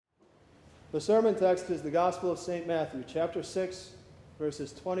The sermon text is the Gospel of St. Matthew, chapter 6,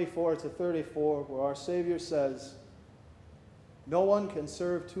 verses 24 to 34, where our Savior says, "No one can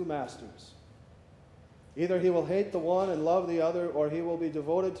serve two masters. Either he will hate the one and love the other, or he will be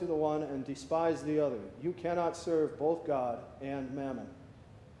devoted to the one and despise the other. You cannot serve both God and mammon.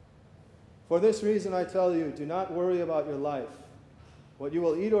 For this reason I tell you, do not worry about your life, what you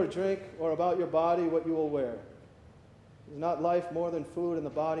will eat or drink, or about your body, what you will wear. Is not life more than food, and the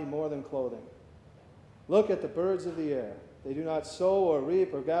body more than clothing? Look at the birds of the air. They do not sow or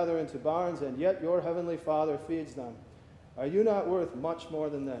reap or gather into barns, and yet your heavenly Father feeds them. Are you not worth much more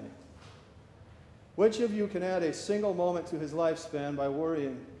than they? Which of you can add a single moment to his lifespan by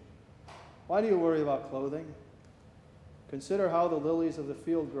worrying? Why do you worry about clothing? Consider how the lilies of the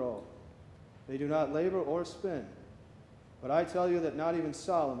field grow. They do not labor or spin. But I tell you that not even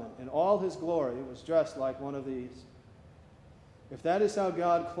Solomon, in all his glory, was dressed like one of these. If that is how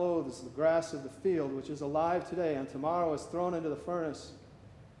God clothes the grass of the field, which is alive today and tomorrow is thrown into the furnace,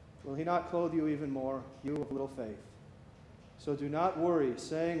 will he not clothe you even more, you of little faith? So do not worry,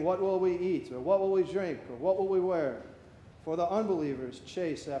 saying, what will we eat, or what will we drink, or what will we wear? For the unbelievers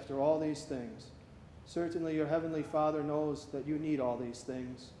chase after all these things. Certainly your heavenly Father knows that you need all these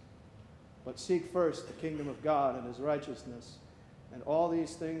things. But seek first the kingdom of God and his righteousness, and all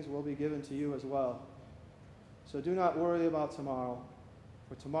these things will be given to you as well. So do not worry about tomorrow,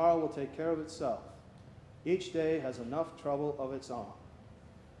 for tomorrow will take care of itself. Each day has enough trouble of its own."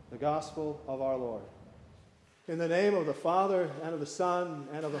 The Gospel of our Lord. In the name of the Father, and of the Son,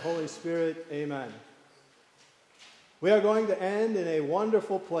 and of the Holy Spirit, amen. We are going to end in a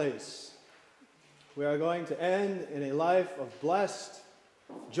wonderful place. We are going to end in a life of blessed,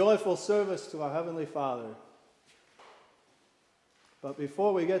 joyful service to our Heavenly Father. But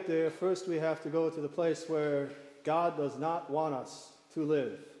before we get there, first we have to go to the place where God does not want us to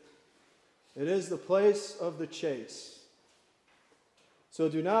live. It is the place of the chase. So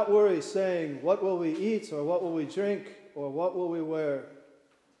do not worry, saying, what will we eat, or what will we drink, or what will we wear?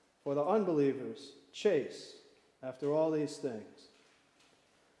 For the unbelievers chase after all these things.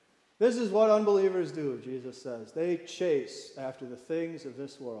 This is what unbelievers do, Jesus says. They chase after the things of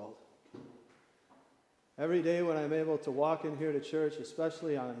this world. Every day when I'm able to walk in here to church,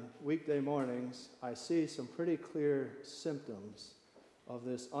 especially on weekday mornings, I see some pretty clear symptoms of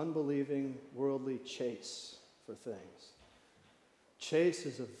this unbelieving worldly chase for things. Chase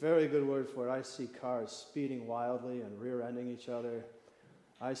is a very good word for it. I see cars speeding wildly and rear-ending each other.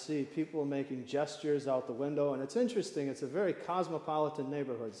 I see people making gestures out the window, and it's interesting. It's a very cosmopolitan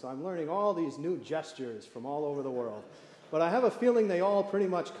neighborhood, so I'm learning all these new gestures from all over the world. But I have a feeling they all pretty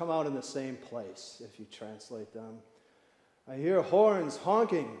much come out in the same place, if you translate them. I hear horns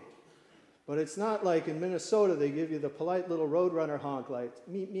honking, but it's not like in Minnesota they give you the polite little roadrunner honk, like,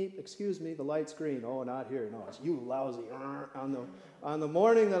 meep, meep, excuse me, the light's green. Oh, not here. No, it's you lousy. On the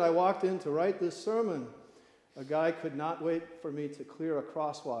morning that I walked in to write this sermon, a guy could not wait for me to clear a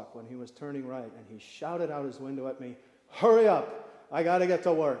crosswalk when he was turning right, and he shouted out his window at me, "Hurry up, I got to get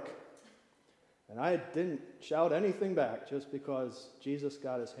to work." And I didn't shout anything back just because Jesus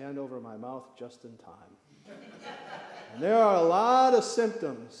got his hand over my mouth just in time. And there are a lot of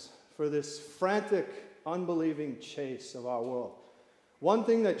symptoms for this frantic, unbelieving chase of our world. One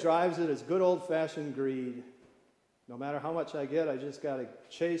thing that drives it is good old-fashioned greed. No matter how much I get, I just got to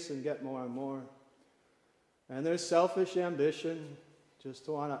chase and get more and more. And there's selfish ambition, just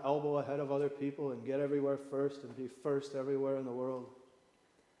to want to elbow ahead of other people and get everywhere first and be first everywhere in the world.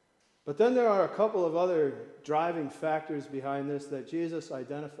 But then there are a couple of other driving factors behind this that Jesus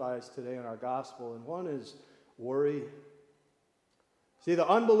identifies today in our gospel, and one is worry. See, the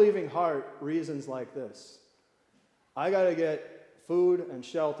unbelieving heart reasons like this. I got to get food and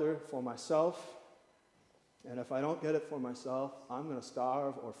shelter for myself, and if I don't get it for myself, I'm going to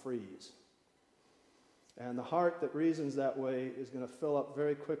starve or freeze. And the heart that reasons that way is going to fill up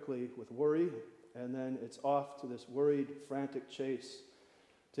very quickly with worry, and then it's off to this worried, frantic chase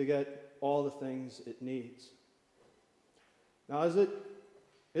to get all the things it needs. Now, is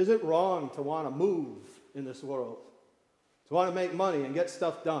it wrong to want to move in this world? To want to make money and get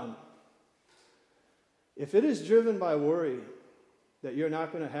stuff done? If it is driven by worry that you're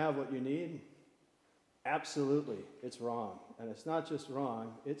not going to have what you need, absolutely, it's wrong. And it's not just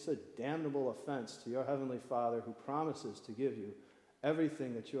wrong, it's a damnable offense to your Heavenly Father who promises to give you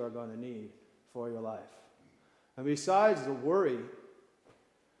everything that you are going to need for your life. And besides the worry,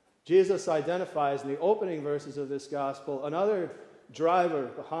 Jesus identifies in the opening verses of this gospel another driver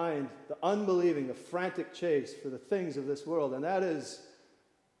behind the unbelieving, the frantic chase for the things of this world, and that is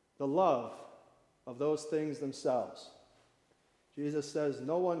the love of those things themselves. Jesus says,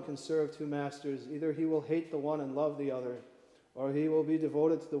 no one can serve two masters. Either he will hate the one and love the other, or he will be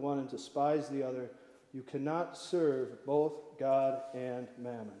devoted to the one and despise the other. You cannot serve both God and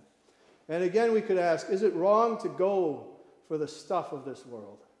mammon. And again, we could ask, is it wrong to go for the stuff of this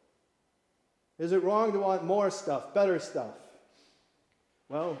world? Is it wrong to want more stuff, better stuff?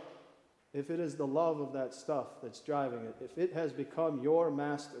 Well, if it is the love of that stuff that's driving it, if it has become your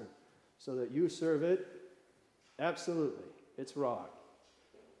master so that you serve it, absolutely, it's wrong.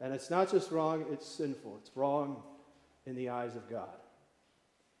 And it's not just wrong, it's sinful. It's wrong in the eyes of God.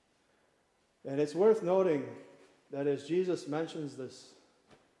 And it's worth noting that as Jesus mentions this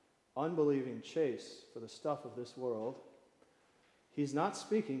unbelieving chase for the stuff of this world, he's not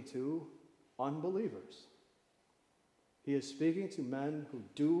speaking to unbelievers. He is speaking to men who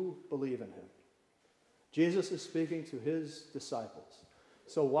do believe in him. Jesus is speaking to his disciples.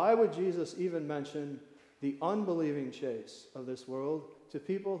 So why would Jesus even mention the unbelieving chase of this world to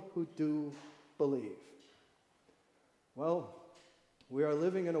people who do believe? Well, we are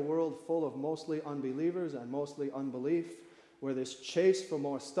living in a world full of mostly unbelievers and mostly unbelief, where this chase for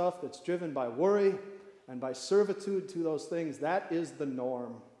more stuff that's driven by worry and by servitude to those things, that is the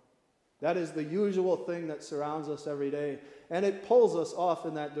norm. That is the usual thing that surrounds us every day. And it pulls us off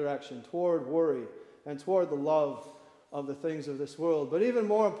in that direction, toward worry and toward the love of the things of this world. But even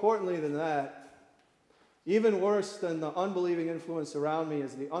more importantly than that, even worse than the unbelieving influence around me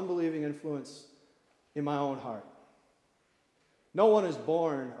is the unbelieving influence in my own heart. No one is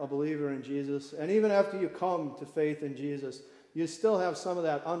born a believer in Jesus, and even after you come to faith in Jesus, you still have some of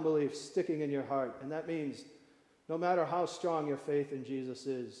that unbelief sticking in your heart. And that means no matter how strong your faith in Jesus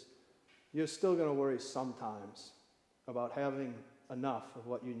is, you're still going to worry sometimes about having enough of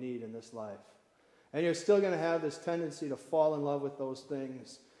what you need in this life. And you're still going to have this tendency to fall in love with those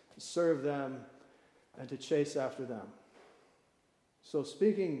things, to serve them, and to chase after them. So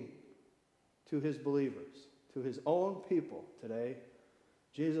speaking to his believers, to his own people today,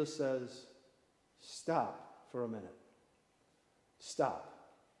 Jesus says, stop for a minute. Stop.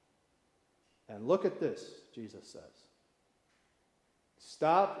 And look at this, Jesus says.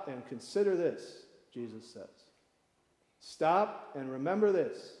 Stop and consider this, Jesus says. Stop and remember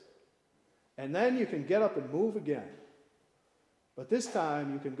this. And then you can get up and move again. But this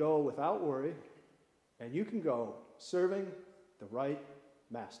time you can go without worry, and you can go serving the right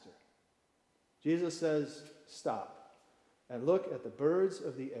master. Jesus says, stop and look at the birds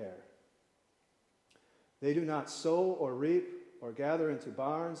of the air. They do not sow or reap or gather into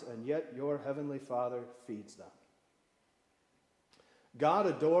barns, and yet your heavenly Father feeds them. God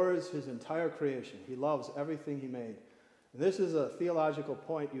adores his entire creation. He loves everything he made. And this is a theological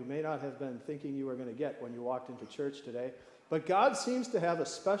point you may not have been thinking you were going to get when you walked into church today. But God seems to have a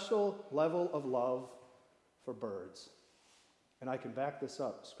special level of love for birds. And I can back this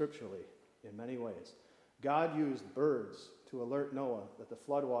up scripturally in many ways. God used birds to alert Noah that the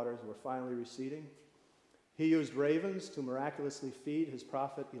floodwaters were finally receding. He used ravens to miraculously feed his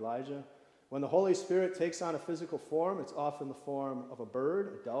prophet Elijah. When the Holy Spirit takes on a physical form, it's often the form of a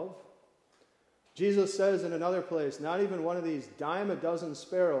bird, a dove. Jesus says in another place, not even one of these dime a dozen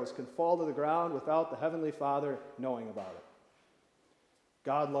sparrows can fall to the ground without the Heavenly Father knowing about it.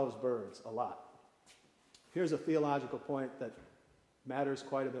 God loves birds a lot. Here's a theological point that matters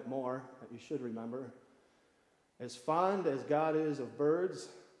quite a bit more that you should remember. As fond as God is of birds,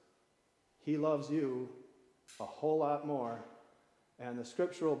 he loves you a whole lot more. And the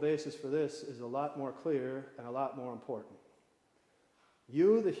scriptural basis for this is a lot more clear and a lot more important.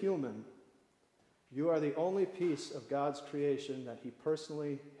 You, the human, you are the only piece of God's creation that he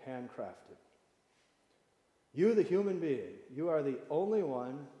personally handcrafted. You, the human being, you are the only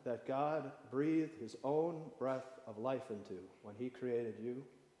one that God breathed his own breath of life into when he created you.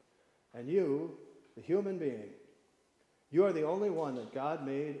 And you, the human being, you are the only one that God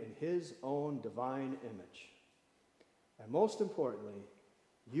made in his own divine image. And most importantly,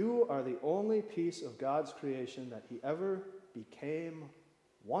 you are the only piece of God's creation that he ever became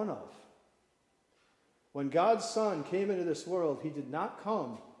one of. When God's Son came into this world, he did not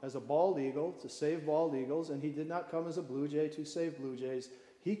come as a bald eagle to save bald eagles, and he did not come as a blue jay to save blue jays.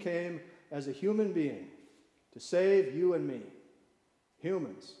 He came as a human being to save you and me,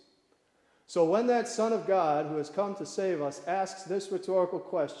 humans. So when that Son of God, who has come to save us, asks this rhetorical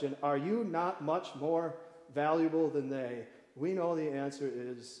question, are you not much more valuable than they? We know the answer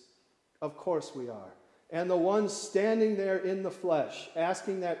is, of course we are. And the one standing there in the flesh,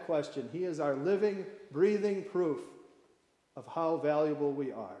 asking that question, he is our living, breathing proof of how valuable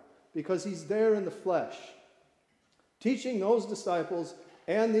we are. Because he's there in the flesh, teaching those disciples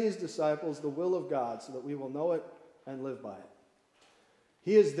and these disciples the will of God so that we will know it and live by it.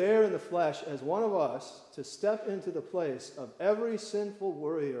 He is there in the flesh as one of us to step into the place of every sinful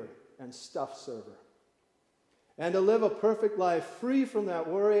worrier and stuff server, and to live a perfect life free from that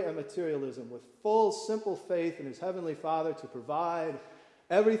worry and materialism, with full, simple faith in his heavenly Father to provide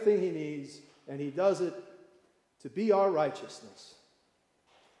everything he needs, and he does it to be our righteousness.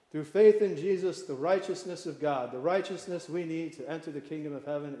 Through faith in Jesus, the righteousness of God, the righteousness we need to enter the kingdom of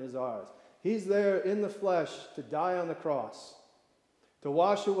heaven, is ours. He's there in the flesh to die on the cross, to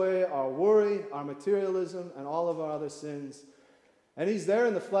wash away our worry, our materialism, and all of our other sins. And he's there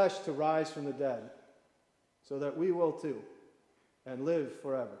in the flesh to rise from the dead, so that we will too, and live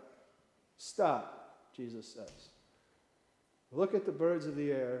forever. Stop, Jesus says. Look at the birds of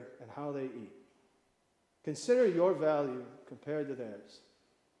the air and how they eat. Consider your value compared to theirs.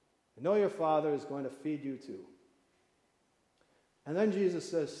 And know your Father is going to feed you too. And then Jesus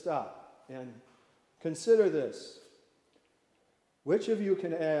says, stop and consider this. Which of you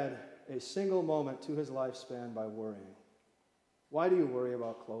can add a single moment to his lifespan by worrying? Why do you worry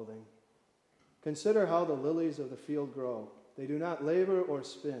about clothing? Consider how the lilies of the field grow. They do not labor or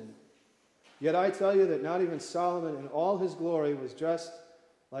spin. Yet I tell you that not even Solomon in all his glory was dressed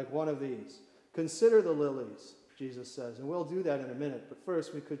like one of these. Consider the lilies, Jesus says, and we'll do that in a minute. But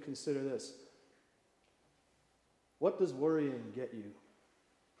first, we could consider this. What does worrying get you?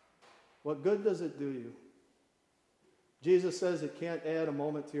 What good does it do you? Jesus says it can't add a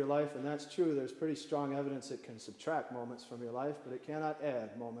moment to your life, and that's true. There's pretty strong evidence it can subtract moments from your life, but it cannot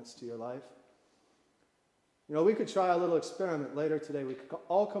add moments to your life. You know, we could try a little experiment later today. We could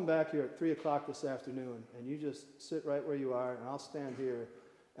all come back here at 3 o'clock this afternoon, and you just sit right where you are, and I'll stand here,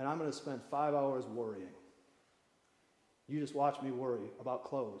 and I'm going to spend 5 hours worrying. You just watch me worry about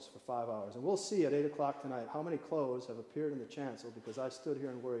clothes for 5 hours. And we'll see at 8 o'clock tonight how many clothes have appeared in the chancel because I stood here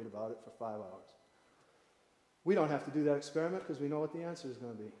and worried about it for 5 hours. We don't have to do that experiment because we know what the answer is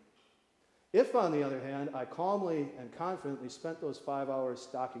going to be. If, on the other hand, I calmly and confidently spent those 5 hours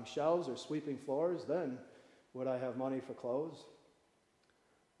stocking shelves or sweeping floors, then would I have money for clothes?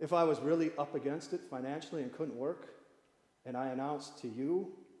 If I was really up against it financially and couldn't work, and I announced to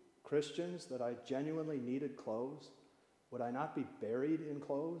you, Christians, that I genuinely needed clothes, would I not be buried in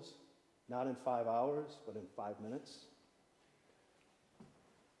clothes? Not in 5 hours, but in 5 minutes?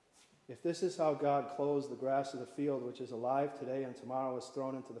 If this is how God clothes the grass of the field, which is alive today and tomorrow is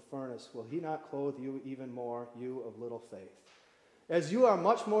thrown into the furnace, will he not clothe you even more, you of little faith? As you are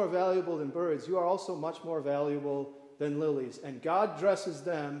much more valuable than birds, you are also much more valuable than lilies. And God dresses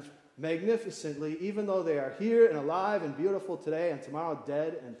them magnificently, even though they are here and alive and beautiful today and tomorrow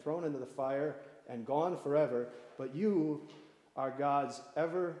dead and thrown into the fire and gone forever. But you are God's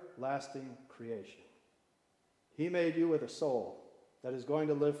everlasting creation. He made you with a soul that is going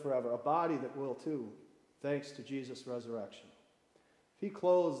to live forever, a body that will too, thanks to Jesus' resurrection. If he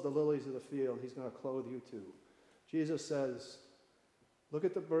clothes the lilies of the field, he's going to clothe you too. Jesus says, look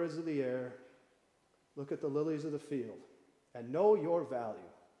at the birds of the air, look at the lilies of the field, and know your value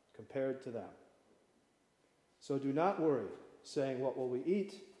compared to them. So do not worry, saying, what will we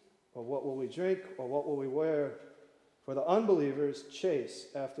eat, or what will we drink, or what will we wear? For the unbelievers chase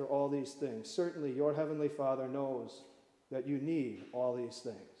after all these things. Certainly your heavenly Father knows that you need all these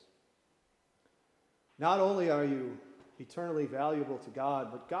things. Not only are you eternally valuable to God,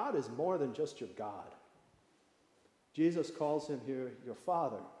 but God is more than just your God. Jesus calls him here your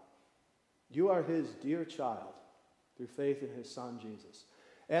Father. You are his dear child through faith in his Son, Jesus.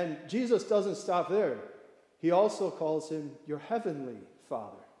 And Jesus doesn't stop there. He also calls him your heavenly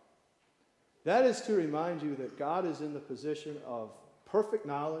Father. That is to remind you that God is in the position of perfect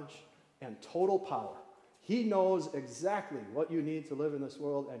knowledge and total power. He knows exactly what you need to live in this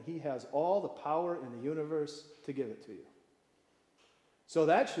world, and he has all the power in the universe to give it to you. So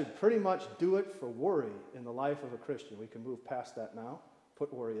that should pretty much do it for worry in the life of a Christian. We can move past that now,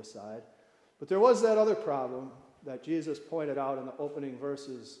 put worry aside. But there was that other problem that Jesus pointed out in the opening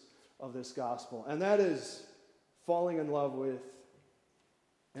verses of this gospel, and that is falling in love with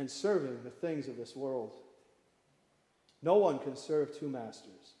and serving the things of this world. No one can serve two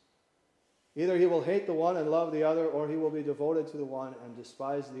masters. Either he will hate the one and love the other, or he will be devoted to the one and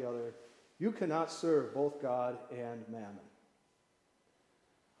despise the other. You cannot serve both God and mammon.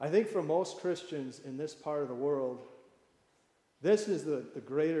 I think for most Christians in this part of the world, this is the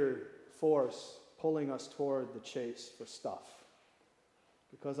greater force pulling us toward the chase for stuff.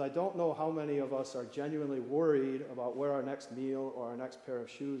 Because I don't know how many of us are genuinely worried about where our next meal or our next pair of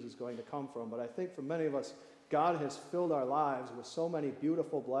shoes is going to come from. But I think for many of us, God has filled our lives with so many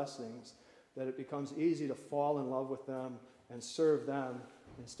beautiful blessings that it becomes easy to fall in love with them and serve them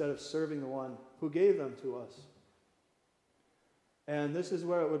instead of serving the one who gave them to us. And this is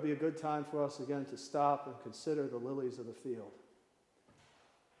where it would be a good time for us again to stop and consider the lilies of the field.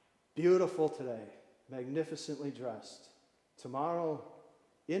 Beautiful today, magnificently dressed. Tomorrow,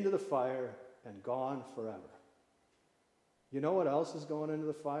 into the fire and gone forever. You know what else is going into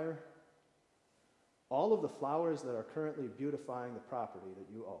the fire? All of the flowers that are currently beautifying the property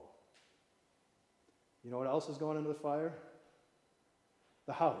that you owe. You know what else is going into the fire?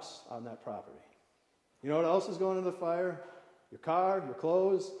 The house on that property. You know what else is going into the fire? Your car, your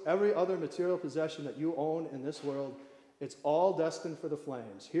clothes, every other material possession that you own in this world. It's all destined for the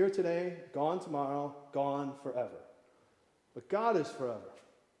flames. Here today, gone tomorrow, gone forever. But God is forever.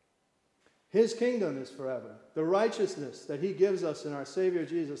 His kingdom is forever. The righteousness that he gives us in our Savior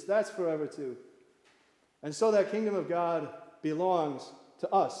Jesus, that's forever too. And so that kingdom of God belongs to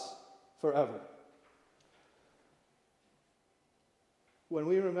us forever. When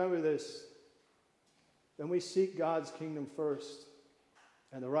we remember this, then we seek God's kingdom first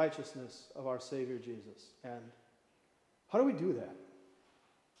and the righteousness of our Savior Jesus. And how do we do that?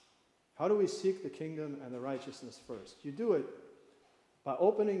 How do we seek the kingdom and the righteousness first? You do it by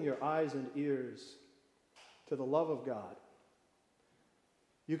opening your eyes and ears to the love of God.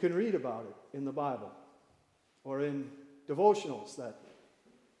 You can read about it in the Bible or in devotionals that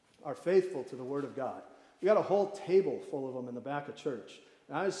are faithful to the Word of God. We got a whole table full of them in the back of church.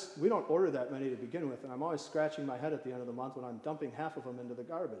 And we don't order that many to begin with, and I'm always scratching my head at the end of the month when I'm dumping half of them into the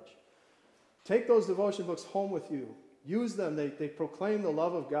garbage. Take those devotion books home with you. Use them. They proclaim the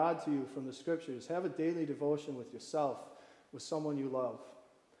love of God to you from the Scriptures. Have a daily devotion with yourself, with someone you love.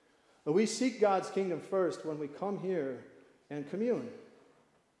 But we seek God's kingdom first when we come here and commune.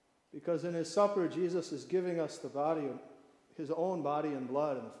 Because in his supper, Jesus is giving us the body, his own body and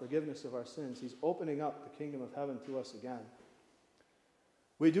blood and the forgiveness of our sins. He's opening up the kingdom of heaven to us again.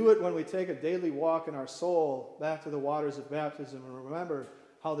 We do it when we take a daily walk in our soul back to the waters of baptism and remember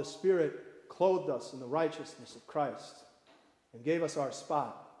how the Spirit clothed us in the righteousness of Christ and gave us our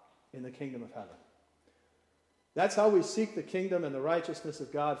spot in the kingdom of heaven. That's how we seek the kingdom and the righteousness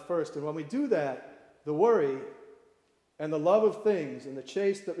of God first. And when we do that, the worry and the love of things and the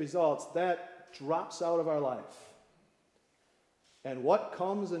chase that results, that drops out of our life. And what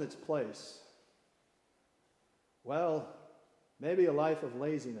comes in its place? Well, maybe a life of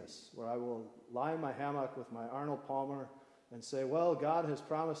laziness where I will lie in my hammock with my Arnold Palmer and say, well, God has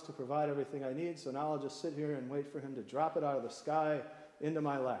promised to provide everything I need, so now I'll just sit here and wait for him to drop it out of the sky into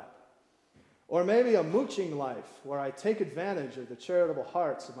my lap. Or maybe a mooching life where I take advantage of the charitable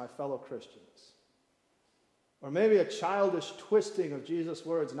hearts of my fellow Christians. Or maybe a childish twisting of Jesus'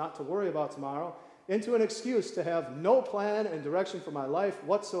 words not to worry about tomorrow into an excuse to have no plan and direction for my life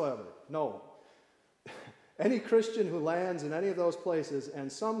whatsoever. No. Any Christian who lands in any of those places, and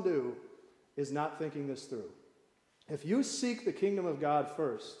some do, is not thinking this through. If you seek the kingdom of God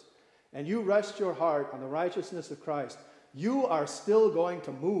first, and you rest your heart on the righteousness of Christ, you are still going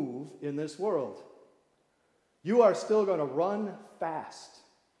to move in this world. You are still going to run fast.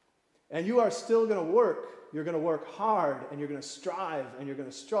 And you are still going to work. You're going to work hard, and you're going to strive, and you're going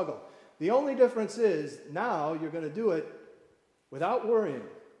to struggle. The only difference is now you're going to do it without worrying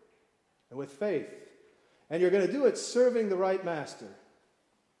and with faith. And you're going to do it serving the right master.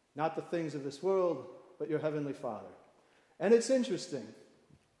 Not the things of this world, but your heavenly Father. And it's interesting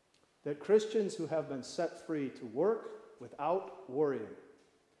that Christians who have been set free to work without worrying,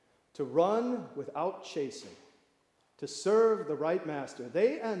 to run without chasing, to serve the right master,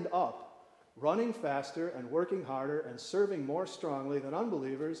 they end up running faster and working harder and serving more strongly than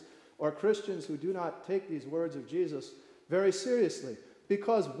unbelievers or Christians who do not take these words of Jesus very seriously.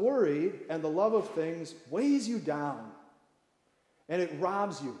 Because worry and the love of things weighs you down, and it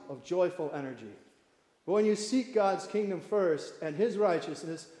robs you of joyful energy. But when you seek God's kingdom first and his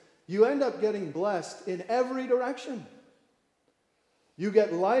righteousness, you end up getting blessed in every direction. You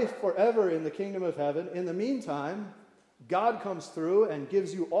get life forever in the kingdom of heaven. In the meantime, God comes through and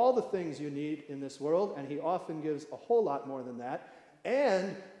gives you all the things you need in this world, and he often gives a whole lot more than that.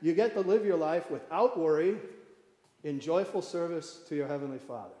 And you get to live your life without worry in joyful service to your heavenly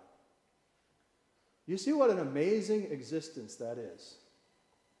Father. You see what an amazing existence that is.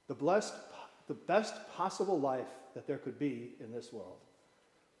 The best possible life that there could be in this world.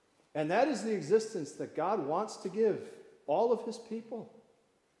 And that is the existence that God wants to give all of his people.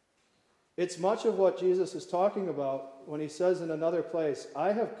 It's much of what Jesus is talking about when he says in another place,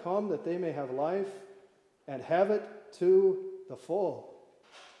 I have come that they may have life and have it to the full.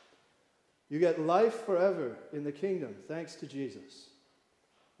 You get life forever in the kingdom, thanks to Jesus.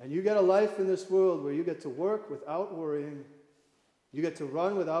 And you get a life in this world where you get to work without worrying, you get to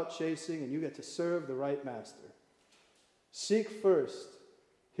run without chasing, and you get to serve the right master. Seek first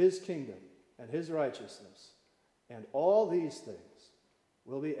his kingdom and his righteousness, and all these things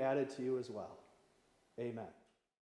will be added to you as well. Amen.